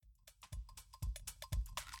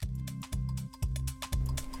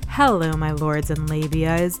Hello, my lords and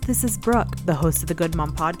labias. This is Brooke, the host of the Good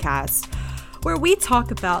Mom Podcast, where we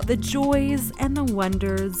talk about the joys and the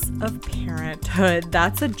wonders of parenthood.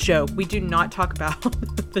 That's a joke. We do not talk about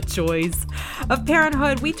the joys of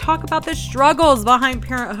parenthood. We talk about the struggles behind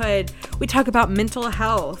parenthood. We talk about mental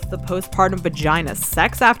health, the postpartum vagina,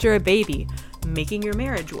 sex after a baby, making your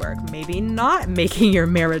marriage work, maybe not making your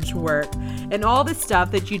marriage work, and all the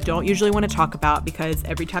stuff that you don't usually want to talk about because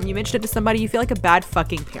every time you mention it to somebody, you feel like a bad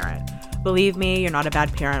fucking parent. Believe me, you're not a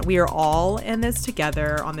bad parent. We are all in this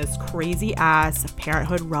together on this crazy ass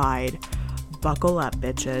parenthood ride. Buckle up,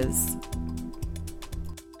 bitches.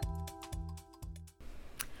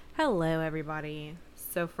 Hello, everybody.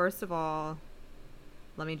 So first of all,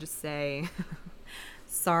 let me just say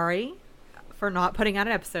sorry for not putting out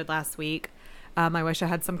an episode last week. I wish I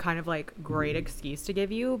had some kind of great excuse to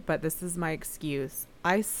give you, but this is my excuse.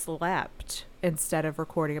 I slept instead of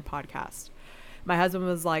recording a podcast. My husband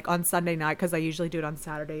was on Sunday night, because I usually do it on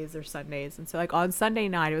Saturdays or Sundays. And so on Sunday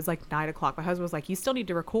night, it was 9 o'clock. My husband was like, you still need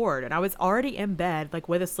to record. And I was already in bed,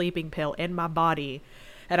 with a sleeping pill in my body.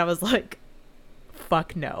 And I was like,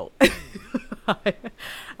 fuck no.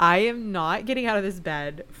 I am not getting out of this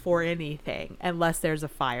bed for anything unless there's a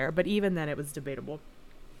fire. But even then it was debatable.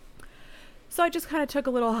 So I just kind of took a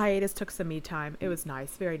little hiatus, took some me time. It was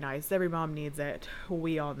nice, very nice. Every mom needs it.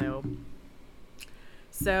 We all know.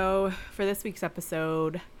 So for this week's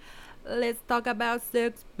episode, let's talk about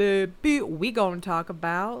sex, baby. We gonna talk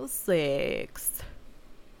about sex.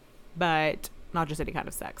 But not just any kind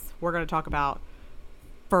of sex. We're gonna talk about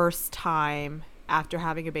first time after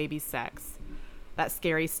having a baby sex. That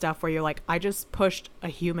scary stuff where you're like, I just pushed a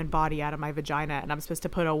human body out of my vagina and I'm supposed to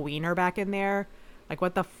put a wiener back in there.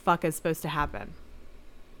 What the fuck is supposed to happen?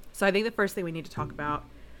 So I think the first thing we need to talk about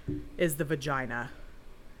is the vagina.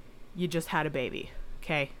 You just had a baby,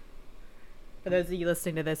 okay? For those of you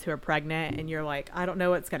listening to this who are pregnant and you're like, I don't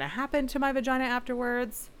know what's going to happen to my vagina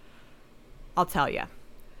afterwards, I'll tell you.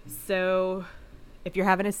 So if you're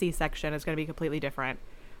having a C-section, it's going to be completely different.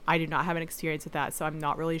 I do not have an experience with that, so I'm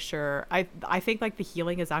not really sure. I think the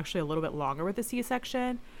healing is actually a little bit longer with the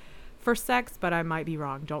C-section for sex, but I might be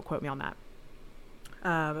wrong. Don't quote me on that.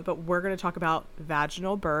 But we're going to talk about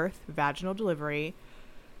vaginal birth, vaginal delivery,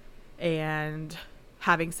 and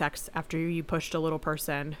having sex after you pushed a little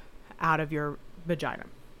person out of your vagina.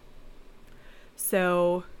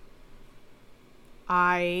 So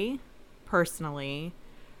I personally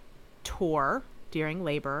tore during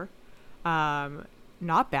labor.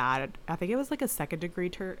 Not bad. I think it was a second degree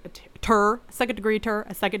tear.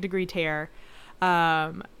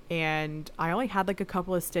 And I only had a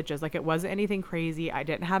couple of stitches. It wasn't anything crazy. I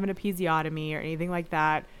didn't have an episiotomy or anything like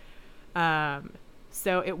that.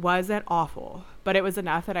 So it wasn't awful, but it was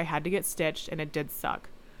enough that I had to get stitched and it did suck.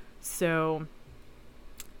 So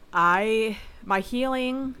my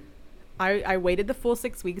healing, I waited the full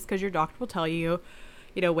 6 weeks because your doctor will tell you,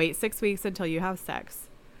 wait 6 weeks until you have sex.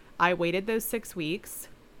 I waited those 6 weeks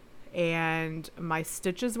and my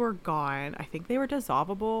stitches were gone. I think they were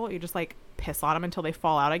dissolvable. You just piss on them until they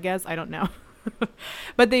fall out, I guess. I don't know.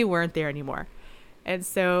 But they weren't there anymore. And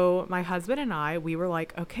so my husband and I, we were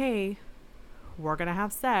like, okay, we're going to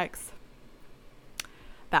have sex.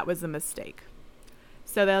 That was a mistake.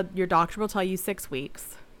 So your doctor will tell you 6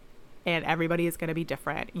 weeks and everybody is going to be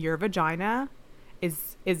different. Your vagina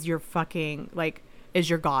is your fucking, is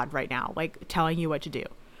your God right now, telling you what to do.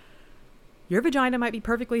 Your vagina might be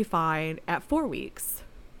perfectly fine at 4 weeks.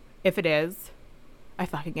 If it is, I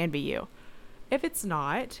fucking envy you. If it's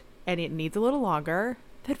not, and it needs a little longer,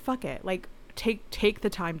 then fuck it. Take the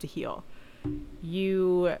time to heal.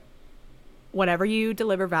 Whenever you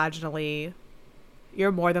deliver vaginally,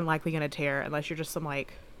 you're more than likely going to tear unless you're just some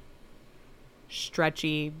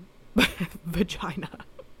stretchy vagina.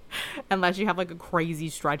 Unless you have a crazy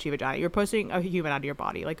stretchy vagina. You're pushing a human out of your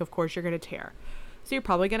body. Of course you're going to tear. So you're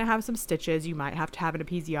probably going to have some stitches. You might have to have an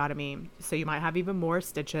episiotomy. So you might have even more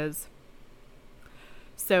stitches.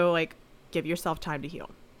 So give yourself time to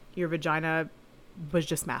heal. Your vagina was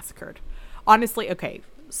just massacred. Honestly, okay,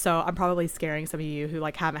 so I'm probably scaring some of you who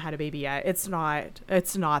haven't had a baby yet. It's not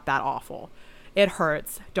that awful. It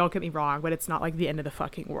hurts. Don't get me wrong, but it's not the end of the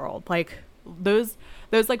fucking world. Those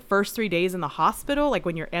first 3 days in the hospital,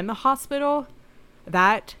 when you're in the hospital,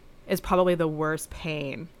 that is probably the worst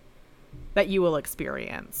pain that you will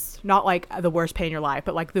experience. Not the worst pain in your life,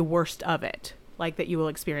 but the worst of it. That you will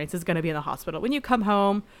experience is going to be in the hospital. When you come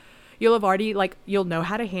home, you'll have already you'll know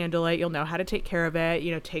how to handle it. You'll know how to take care of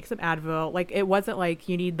it. Take some Advil. It wasn't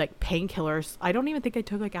you need painkillers. I don't even think I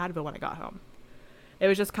took Advil when I got home. It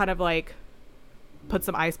was just kind of put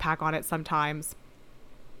some ice pack on it sometimes.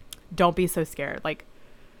 Don't be so scared.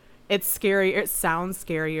 It's scary. It sounds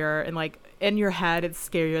scarier, and like in your head, it's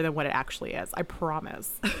scarier than what it actually is. I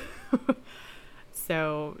promise.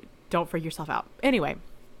 So don't freak yourself out. Anyway,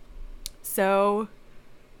 so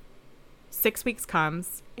 6 weeks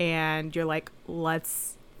comes and you're like,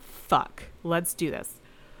 let's do this.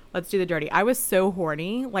 Let's do the dirty. I was so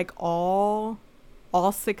horny, like all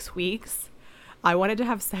 6 weeks. I wanted to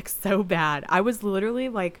have sex so bad. I was literally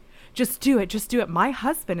like, just do it. My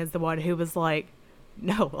husband is the one who was like,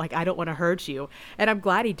 no, like, I don't want to hurt you. And I'm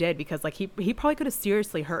glad he did, because like he probably could have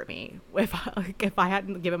seriously hurt me if I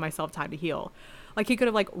hadn't given myself time to heal. Like, he could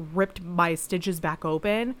have like ripped my stitches back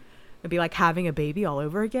open and be like having a baby all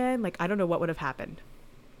over again. Like, I don't know what would have happened.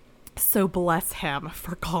 So bless him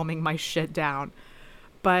for calming my shit down.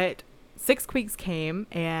 But 6 weeks came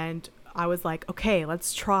and I was like, okay,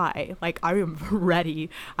 let's try. Like, I am ready.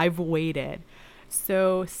 I've waited.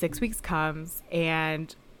 So 6 weeks comes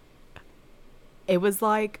and it was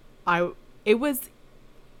like, I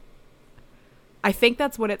think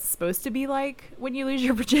that's what it's supposed to be like when you lose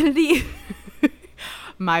your virginity.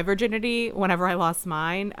 My virginity, whenever I lost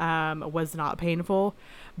mine, was not painful,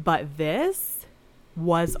 but this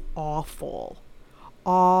was awful.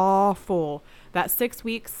 That 6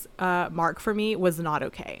 weeks mark for me was not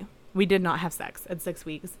okay. We did not have sex at 6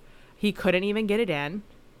 weeks. He couldn't even get it in.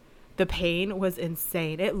 The pain was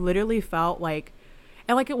insane. It literally felt like,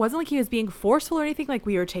 and like, it wasn't like he was being forceful or anything. Like,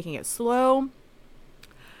 we were taking it slow,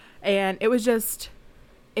 and it was just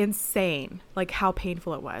insane, like how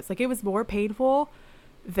painful it was. Like, it was more painful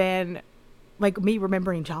than like me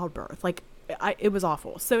remembering childbirth. Like, it was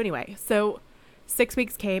awful. So anyway, 6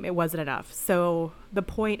 weeks came, it wasn't enough. So the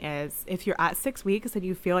point is, if you're at 6 weeks and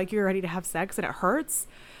you feel like you're ready to have sex and it hurts,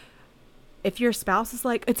 if your spouse is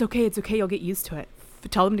like, it's okay, you'll get used to it,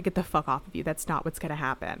 tell them to get the fuck off of you. That's not what's going to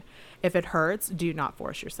happen. If it hurts, do not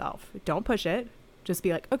force yourself. Don't push it. Just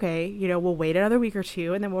be like, okay, we'll wait another week or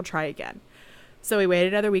two and then we'll try again. So we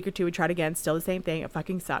waited another week or two. We tried again. Still the same thing. It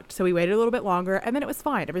fucking sucked. So we waited a little bit longer and then it was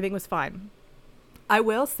fine. Everything was fine. I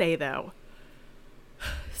will say though,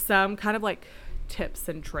 some kind of like tips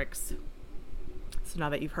and tricks. So now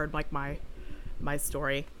that you've heard like my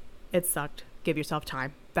story, it sucked. Give yourself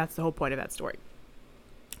time. That's the whole point of that story.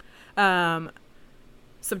 Some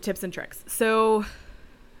tips and tricks. So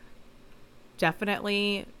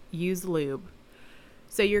definitely use lube.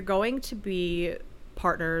 So you're going to be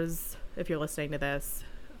partners. If you're listening to this,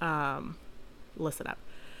 listen up.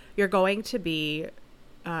 You're going to be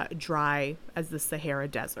dry as the Sahara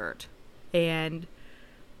Desert, and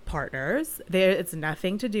partners, it's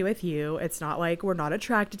nothing to do with you. It's not like we're not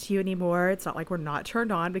attracted to you anymore. It's not like we're not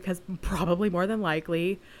turned on, because probably more than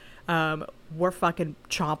likely we're fucking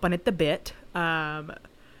chomping at the bit.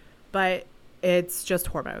 But it's just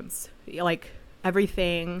hormones. Like,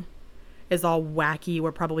 everything is all wacky.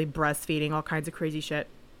 We're probably breastfeeding, all kinds of crazy shit.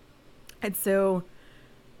 And so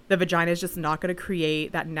the vagina is just not going to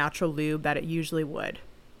create that natural lube that it usually would.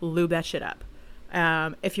 Lube that shit up.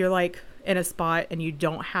 If you're like in a spot and you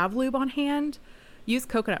don't have lube on hand, use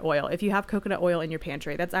coconut oil. If you have coconut oil in your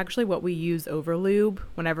pantry, that's actually what we use over lube.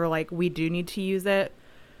 Whenever like we do need to use it,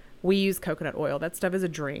 we use coconut oil. That stuff is a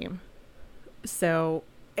dream. So,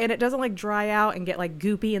 and it doesn't like dry out and get like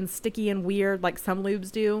goopy and sticky and weird like some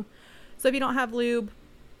lubes do. So if you don't have lube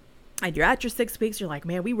and you're at your 6 weeks, you're like,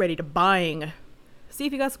 man, we ready to bang. See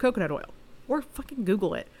if you got some coconut oil, or fucking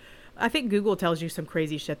Google it. I think Google tells you some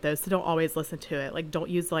crazy shit though, so don't always listen to it. Like, don't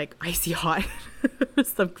use like icy hot or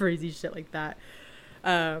some crazy shit like that.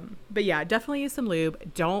 But yeah, definitely use some lube.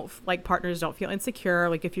 Partners don't feel insecure.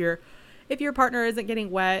 Like, if your partner isn't getting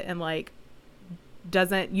wet and like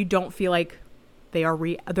you don't feel like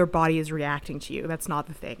their body is reacting to you. That's not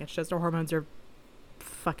the thing. It's just our hormones are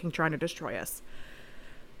fucking trying to destroy us.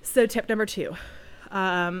 So tip number 2,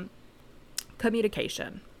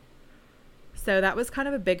 communication. So that was kind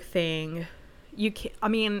of a big thing. Your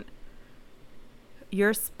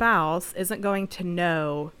spouse isn't going to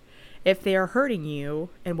know if they are hurting you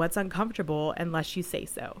and what's uncomfortable unless you say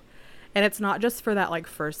so. And it's not just for that like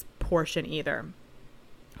first portion either.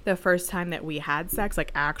 The first time that we had sex,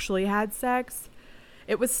 like actually had sex,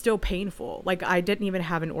 it was still painful. Like, I didn't even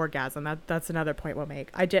have an orgasm. That's another point we'll make.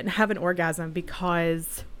 I didn't have an orgasm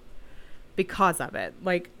because of it.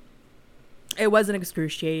 Like, it wasn't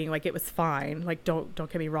excruciating. Like, it was fine. Like, don't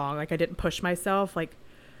get me wrong. Like, I didn't push myself. Like,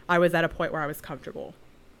 I was at a point where I was comfortable.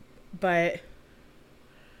 But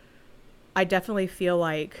I definitely feel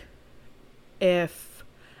like if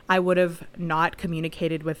I would have not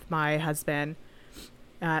communicated with my husband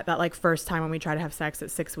that like first time when we tried to have sex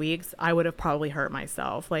at 6 weeks, I would have probably hurt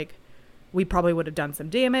myself. Like, we probably would have done some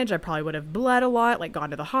damage. I probably would have bled a lot, like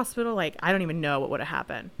gone to the hospital. Like, I don't even know what would have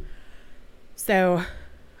happened. So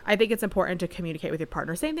I think it's important to communicate with your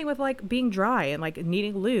partner. Same thing with like being dry and like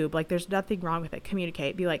needing lube. Like there's nothing wrong with it.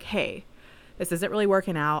 Communicate. Be like, hey, this isn't really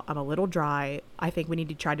working out. I'm a little dry. I think we need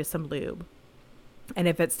to try to some lube. And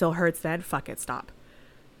if it still hurts, then fuck it, stop.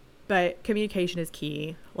 But communication is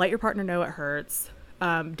key. Let your partner know it hurts.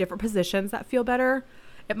 Different positions that feel better.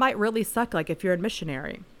 It might really suck. Like if you're a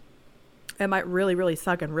missionary, it might really, really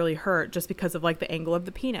suck and really hurt just because of like the angle of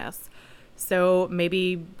the penis. So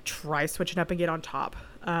maybe try switching up and get on top.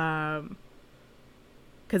 Because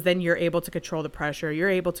then you're able to control the pressure. You're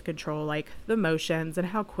able to control like the motions and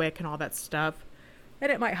how quick and all that stuff.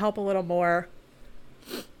 And it might help a little more.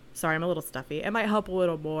 Sorry, I'm a little stuffy. It might help a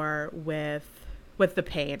little more with the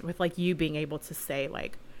pain, with like you being able to say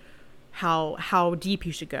like how deep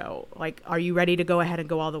you should go. Like, are you ready to go ahead and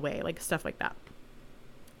go all the way? Like stuff like that.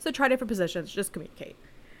 So try different positions, just communicate.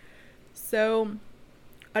 So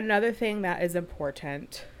another thing that is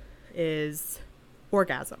important is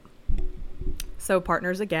orgasm. So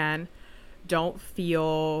partners, again, don't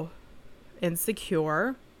feel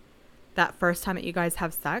insecure that first time that you guys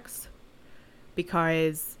have sex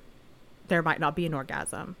because there might not be an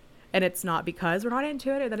orgasm. And it's not because we're not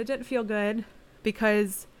into it or that it didn't feel good,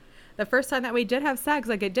 because the first time that we did have sex,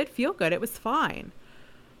 like it did feel good. It was fine.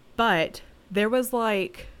 But there was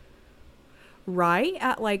like right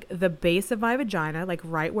at like the base of my vagina, like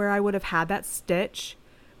right where I would have had that stitch,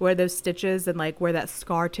 where those stitches and like where that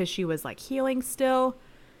scar tissue was like healing still,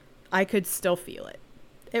 I could still feel it.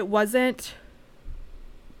 It wasn't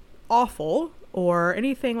awful or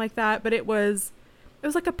anything like that, but it was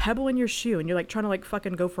like a pebble in your shoe and you're like trying to like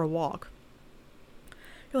fucking go for a walk.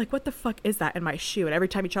 You're like, what the fuck is that in my shoe? And every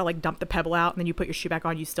time you try to like dump the pebble out and then you put your shoe back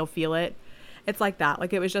on, you still feel it. It's like that.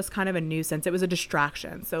 Like it was just kind of a nuisance. It was a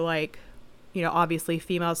distraction. So like, you know, obviously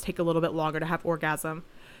females take a little bit longer to have orgasm.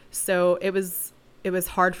 So it was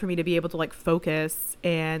hard for me to be able to like focus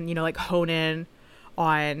and, you know, like hone in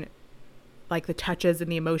on like the touches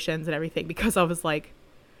and the emotions and everything, because I was like,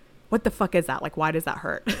 what the fuck is that? Like, why does that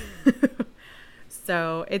hurt?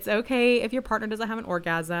 So it's okay if your partner doesn't have an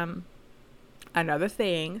orgasm. Another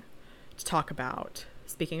thing to talk about,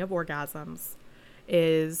 speaking of orgasms,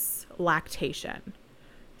 is lactation.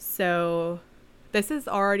 So this is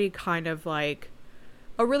already kind of like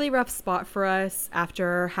a really rough spot for us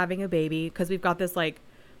after having a baby, because we've got this like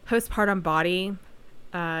postpartum body.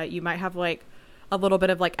 You might have like a little bit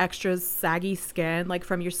of like extra saggy skin, like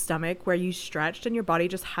from your stomach where you stretched and your body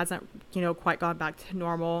just hasn't, you know, quite gone back to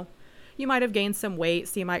normal. You might have gained some weight,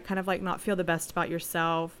 so you might kind of like not feel the best about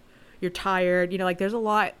yourself. You're tired, you know, like there's a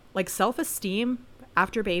lot, like self-esteem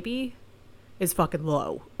after baby is fucking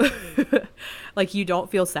low. Like you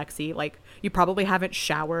don't feel sexy. Like you probably haven't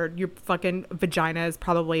showered. Your fucking vagina is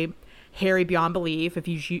probably hairy beyond belief if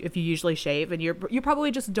you usually shave, and you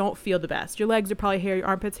probably just don't feel the best. Your legs are probably hairy, your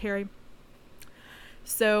armpits hairy.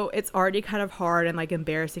 So it's already kind of hard and like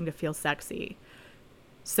embarrassing to feel sexy.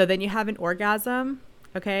 So then you have an orgasm,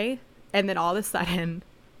 okay? And then all of a sudden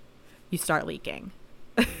you start leaking.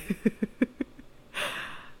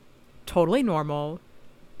 Totally normal.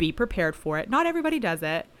 Be prepared for it. Not everybody does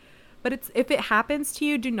it, but if it happens to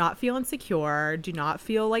you, do not feel insecure. Do not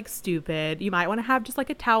feel like stupid. You might want to have just like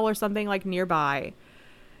a towel or something like nearby.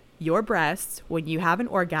 Your breasts, when you have an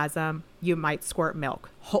orgasm, you might squirt milk.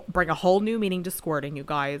 Bring a whole new meaning to squirting, you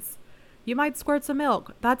guys. You might squirt some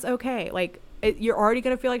milk. That's okay. Like you're already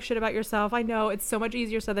going to feel like shit about yourself. I know it's so much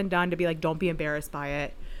easier said than done to be like, don't be embarrassed by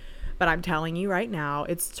it. But I'm telling you right now,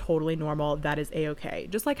 it's totally normal. That is a-okay.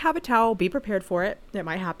 Just like have a towel, be prepared for it. It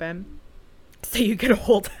might happen. So you could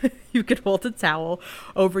hold a towel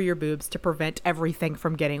over your boobs to prevent everything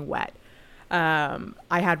from getting wet. I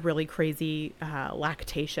had really crazy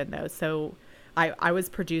lactation though. So I was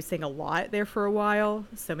producing a lot there for a while.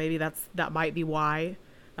 So maybe that might be why.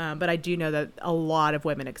 But I do know that a lot of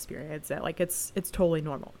women experience it. Like it's totally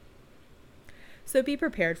normal. So be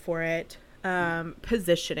prepared for it.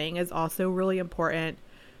 Positioning is also really important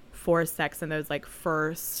for sex in those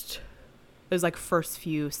first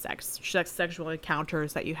few sexual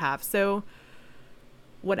encounters that you have. So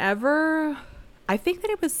whenever, I think that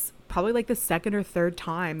it was probably like the second or third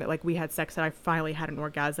time that like we had sex that I finally had an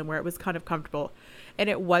orgasm where it was kind of comfortable. And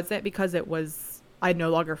it wasn't because I no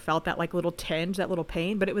longer felt that like little tinge, that little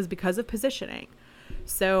pain, but it was because of positioning.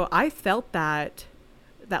 So I felt that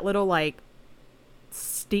little like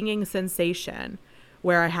stinging sensation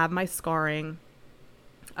where I have my scarring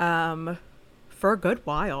for a good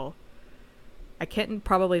while. I can't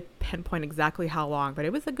probably pinpoint exactly how long, but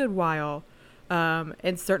it was a good while.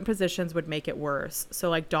 And certain positions would make it worse. So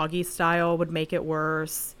like doggy style would make it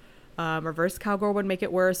worse. Reverse cowgirl would make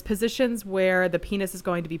it worse. Positions where the penis is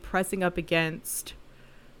going to be pressing up against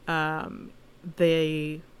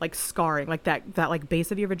the like scarring, like that like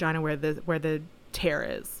base of your vagina where the tear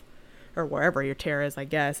is, or wherever your tear is. I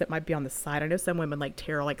guess it might be on the side. I know some women like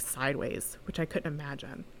tear like sideways, which I couldn't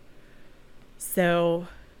imagine. So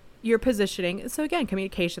your positioning. So again,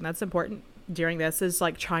 communication, that's important during this, is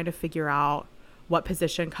like trying to figure out what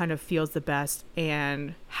position kind of feels the best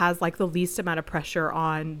and has like the least amount of pressure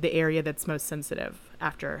on the area that's most sensitive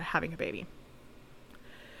after having a baby.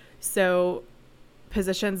 So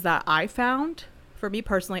positions that I found, for me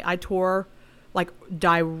personally, I tore like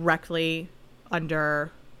directly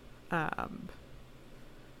under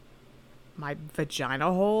my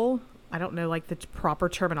vagina hole. I don't know like the proper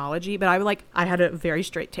terminology, but I had a very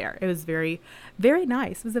straight tear. It was very, very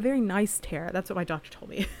nice. It was a very nice tear. That's what my doctor told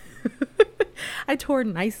me. I tore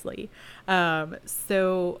nicely.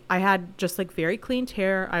 So I had just like very clean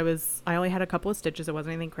tear. I only had a couple of stitches. It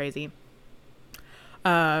wasn't anything crazy.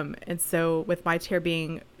 And so with my tear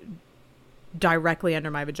being directly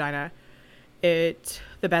under my vagina, the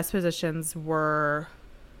best positions were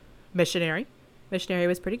missionary. Missionary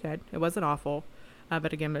was pretty good. It wasn't awful.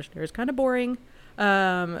 But again, missionary is kind of boring.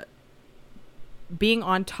 Being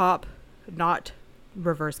on top, not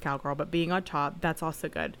reverse cowgirl, but being on top, that's also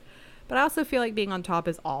good. But I also feel like being on top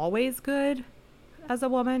is always good as a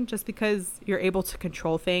woman, just because you're able to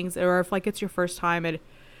control things, or if like it's your first time,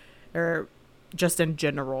 or just in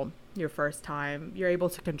general, your first time, you're able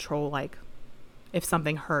to control, like if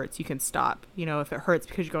something hurts, you can stop. You know, if it hurts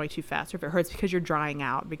because you're going too fast, or if it hurts because you're drying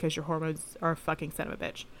out, because your hormones are a fucking son of a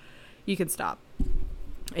bitch, you can stop.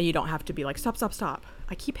 And you don't have to be like, stop, stop, stop.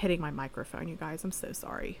 I keep hitting my microphone, you guys. I'm so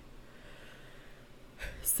sorry.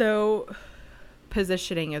 So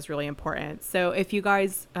positioning is really important. So if you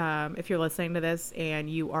guys, if you're listening to this and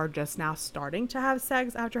you are just now starting to have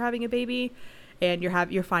sex after having a baby, and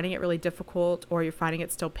you're finding it really difficult, or you're finding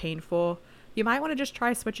it still painful, you might want to just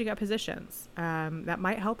try switching up positions. That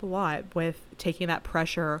might help a lot with taking that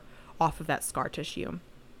pressure off of that scar tissue.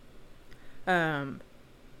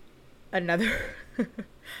 Another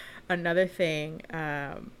another thing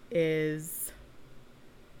is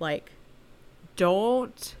like,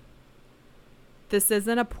 this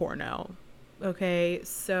isn't a porno, okay?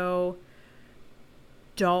 So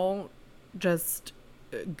don't just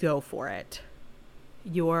go for it.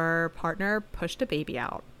 Your partner pushed a baby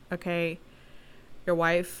out, okay? Your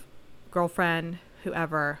wife, girlfriend,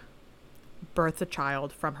 whoever, birthed a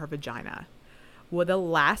child from her vagina. Well, the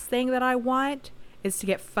last thing that I want is to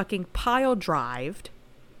get fucking pile drived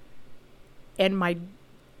in my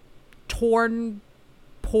torn,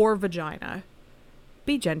 poor vagina.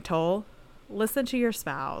 Be gentle. Listen to your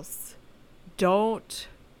spouse. Don't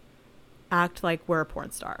act like we're a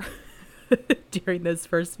porn star during those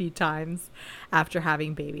first few times after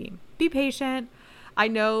having baby. Be patient. I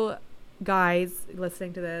know, guys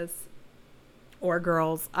listening to this, or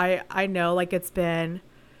girls, I know like it's been,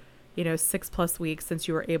 6+ weeks since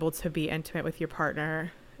you were able to be intimate with your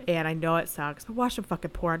partner. And I know it sucks, but watch some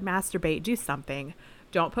fucking porn, masturbate, do something.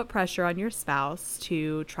 Don't put pressure on your spouse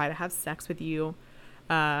to try to have sex with you.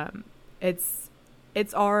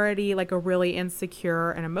 It's already like a really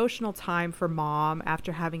insecure and emotional time for mom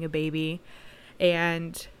after having a baby.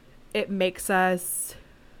 And it makes us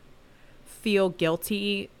feel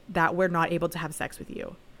guilty that we're not able to have sex with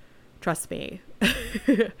you. Trust me.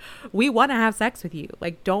 We want to have sex with you.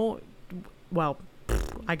 Like,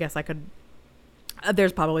 I guess I could,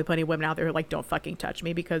 there's probably plenty of women out there who like, don't fucking touch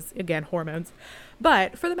me because, again, hormones.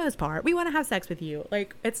 But for the most part, we want to have sex with you.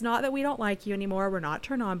 Like, it's not that we don't like you anymore. We're not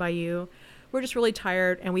turned on by you. We're just really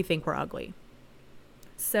tired and we think we're ugly.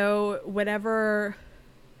 So whenever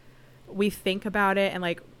we think about it and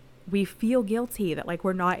like we feel guilty that like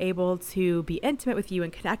we're not able to be intimate with you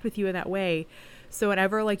and connect with you in that way. So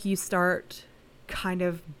whenever like you start kind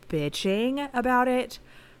of bitching about it,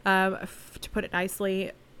 to put it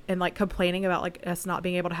nicely, and like complaining about like us not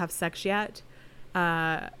being able to have sex yet,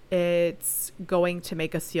 it's going to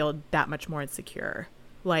make us feel that much more insecure.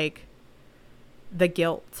 Like the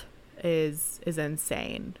guilt is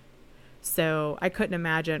insane. So I couldn't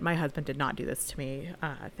imagine, my husband did not do this to me,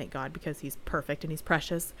 thank God, because he's perfect and he's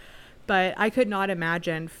precious. But I could not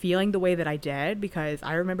imagine feeling the way that I did, because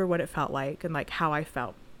I remember what it felt like and like how I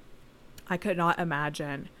felt. I could not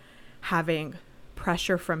imagine having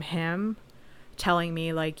pressure from him telling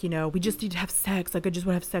me like, we just need to have sex. Like, I just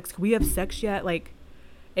want to have sex. Can we have sex yet? Like,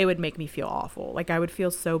 it would make me feel awful. Like, I would feel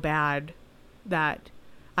so bad that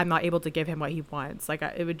I'm not able to give him what he wants. Like,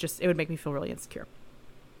 it would make me feel really insecure.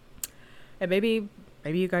 And maybe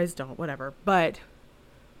you guys don't, whatever. But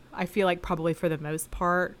I feel like probably for the most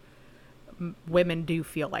part, women do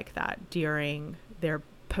feel like that during their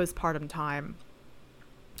postpartum time.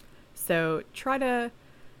 So try to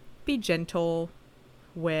be gentle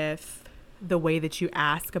with the way that you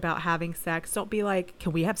ask about having sex. Don't be like,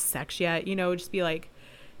 can we have sex yet? Just be like,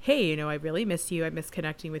 hey, I really miss you. I miss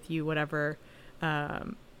connecting with you, whatever.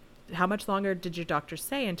 How much longer did your doctor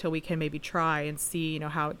say until we can maybe try and see,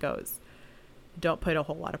 how it goes? Don't put a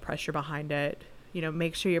whole lot of pressure behind it.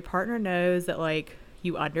 Make sure your partner knows that, like,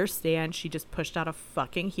 you understand she just pushed out a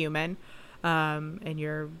fucking human. And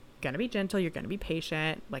you're going to be gentle. You're going to be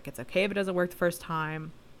patient. Like, it's okay if it doesn't work the first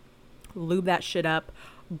time. Lube that shit up.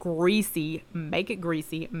 Greasy. Make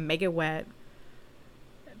it wet.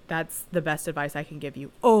 That's the best advice I can give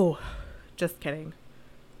you. Oh, just kidding.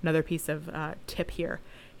 Another piece of tip here.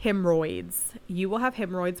 Hemorrhoids. You will have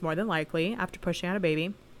hemorrhoids more than likely after pushing out a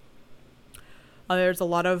baby. There's a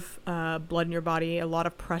lot of blood in your body, a lot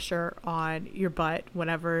of pressure on your butt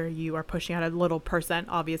whenever you are pushing out a little person,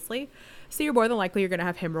 obviously. So you're more than likely you're going to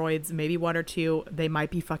have hemorrhoids, maybe one or two. They might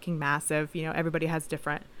be fucking massive. Everybody has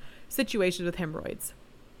different situations with hemorrhoids.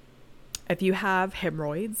 If you have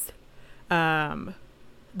hemorrhoids,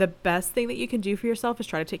 the best thing that you can do for yourself is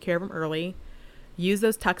try to take care of them early. Use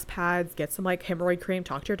those Tux pads, get some like hemorrhoid cream,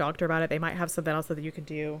 talk to your doctor about it. They might have something else that you can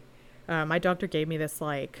do. My doctor gave me this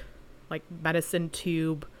like medicine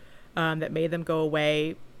tube that made them go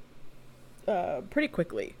away pretty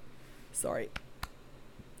quickly. Sorry.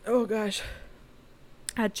 Oh gosh.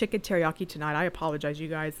 I had chicken teriyaki tonight. I apologize, you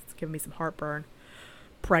guys. It's giving me some heartburn.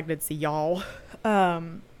 Pregnancy, y'all.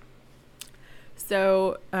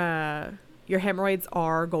 So your hemorrhoids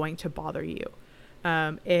are going to bother you.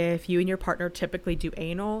 If you and your partner typically do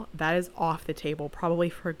anal, that is off the table probably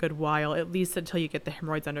for a good while, at least until you get the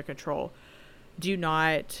hemorrhoids under control. Do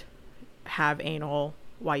not have anal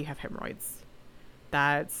while you have hemorrhoids.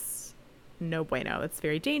 That's no bueno. It's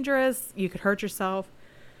very dangerous. You could hurt yourself.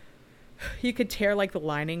 You could tear like the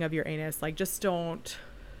lining of your anus. Like, just don't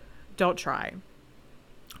try.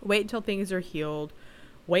 Wait until things are healed.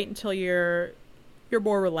 Wait until you're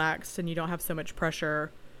more relaxed and you don't have so much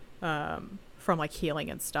pressure from like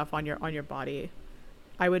healing and stuff on your body.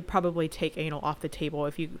 I would probably take anal off the table.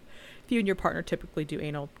 If you and your partner typically do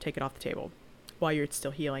anal, take it off the table while you're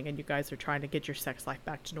still healing and you guys are trying to get your sex life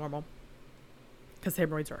back to normal. Because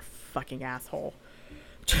hemorrhoids are a fucking asshole.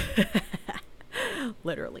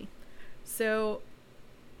 Literally. So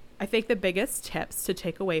I think the biggest tips to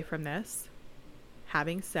take away from this,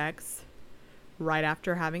 having sex right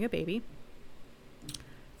after having a baby,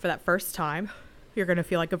 for that first time, you're going to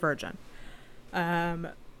feel like a virgin.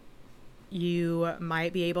 You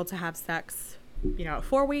might be able to have sex, at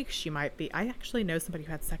 4 weeks. I actually know somebody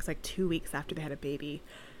who had sex like 2 weeks after they had a baby.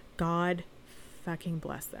 God fucking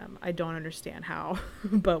bless them. I don't understand how,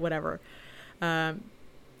 but whatever.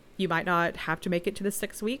 You might not have to make it to the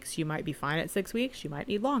 6 weeks. You might be fine at 6 weeks. You might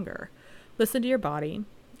need longer. Listen to your body.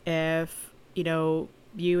 If, you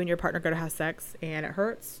and your partner go to have sex and it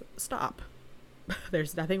hurts, stop.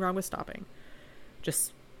 There's nothing wrong with stopping.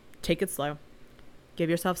 Just take it slow. Give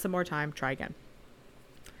yourself some more time. Try again.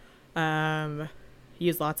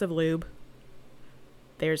 Use lots of lube.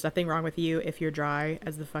 There's nothing wrong with you if you're dry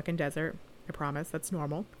as the fucking desert. I promise. That's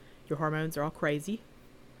normal. Your hormones are all crazy.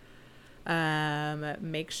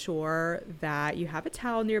 Make sure that you have a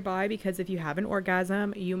towel nearby, because if you have an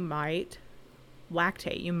orgasm, you might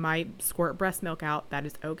lactate. You might squirt breast milk out. That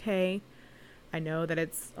is okay. I know that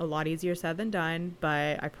it's a lot easier said than done,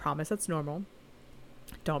 but I promise that's normal.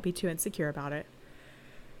 Don't be too insecure about it.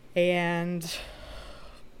 And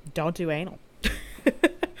don't do anal.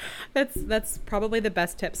 That's probably the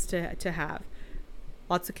best tips to have.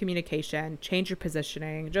 Lots of communication, change your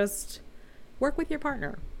positioning, just work with your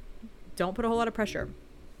partner. Don't put a whole lot of pressure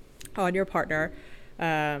on your partner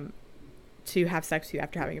to have sex with you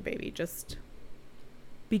after having a baby. Just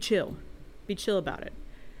be chill. Be chill about it.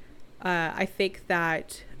 I think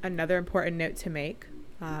that another important note to make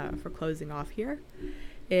for closing off here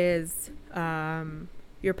is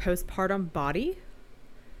your postpartum body.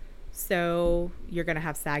 So you're going to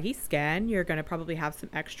have saggy skin. You're going to probably have some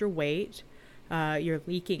extra weight. You're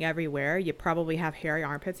leaking everywhere. You probably have hairy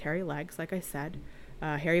armpits, hairy legs, like I said.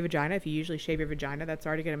 Hairy vagina. If you usually shave your vagina, that's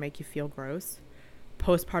already going to make you feel gross.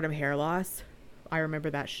 Postpartum hair loss. I remember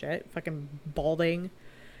that shit. Fucking balding.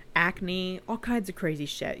 Acne. All kinds of crazy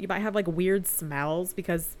shit. You might have like weird smells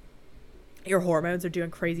because your hormones are doing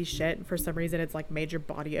crazy shit. And for some reason, it's like made your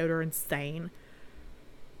body odor insane.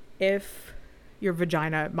 If your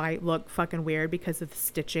vagina might look fucking weird because of the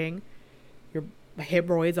stitching, your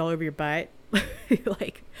hemorrhoids all over your butt,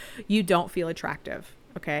 like, you don't feel attractive,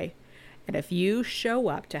 okay? And if you show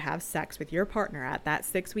up to have sex with your partner at that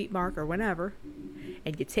 6-week mark or whenever,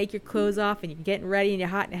 and you take your clothes off and you're getting ready and you're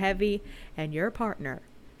hot and heavy, and your partner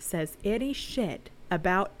says any shit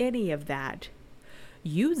about any of that,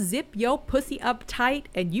 you zip your pussy up tight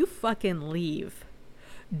and you fucking leave.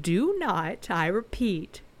 Do not, I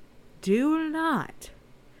repeat, do not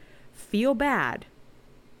feel bad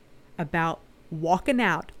about walking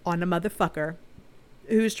out on a motherfucker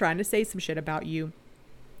who's trying to say some shit about you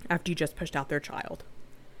after you just pushed out their child.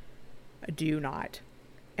 Do not.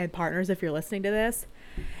 And partners, if you're listening to this,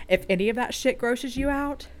 if any of that shit grosses you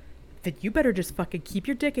out, then you better just fucking keep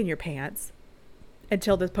your dick in your pants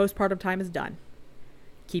until the postpartum time is done.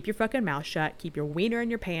 Keep your fucking mouth shut. Keep your wiener in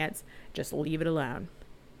your pants. Just leave it alone.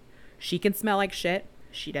 She can smell like shit.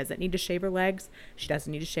 She doesn't need to shave her legs. She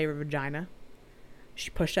doesn't need to shave her vagina. She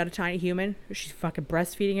pushed out a tiny human. She's fucking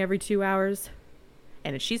breastfeeding every 2 hours.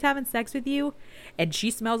 And if she's having sex with you and she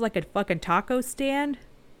smells like a fucking taco stand,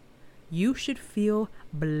 you should feel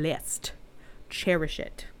blessed. Cherish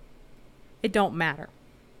it. It don't matter.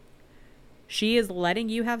 She is letting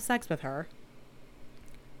you have sex with her.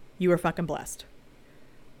 You are fucking blessed.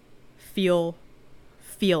 Feel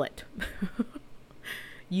it.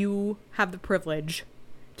 You have the privilege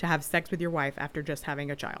to have sex with your wife after just having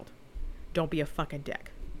a child. Don't be a fucking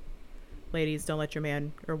dick. Ladies, don't let your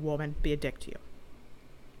man or woman be a dick to you.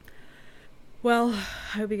 Well,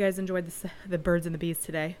 I hope you guys enjoyed the birds and the bees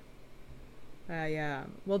today.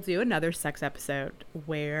 We'll do another sex episode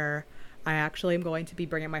where I actually am going to be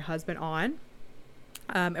bringing my husband on,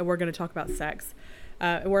 and we're going to talk about sex.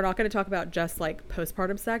 We're not going to talk about just like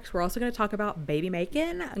postpartum sex. We're also going to talk about baby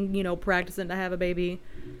making, practicing to have a baby,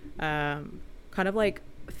 kind of like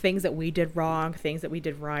things that we did wrong, things that we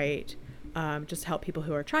did right, just to help people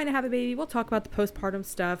who are trying to have a baby. We'll talk about the postpartum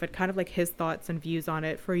stuff and kind of like his thoughts and views on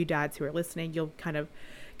it. For you dads who are listening, you'll kind of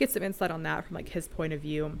get some insight on that from like his point of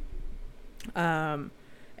view. And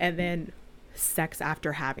then sex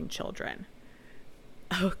after having children.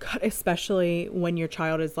 Oh God, especially when your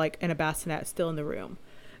child is like in a bassinet still in the room.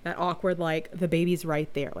 That awkward, like the baby's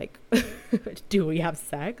right there. Like, do we have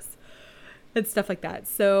sex? And stuff like that.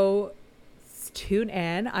 So tune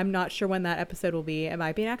in. I'm not sure when that episode will be. It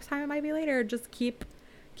might be next time. It might be later. Just keep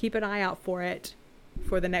an eye out for it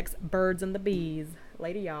for the next birds and the bees.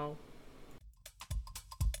 Later, y'all.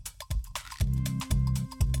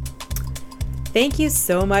 Thank you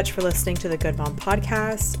so much for listening to the Good Mom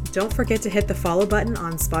Podcast. Don't forget to hit the follow button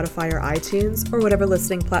on Spotify or iTunes or whatever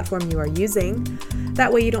listening platform you are using.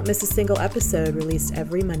 That way you don't miss a single episode released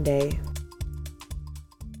every Monday.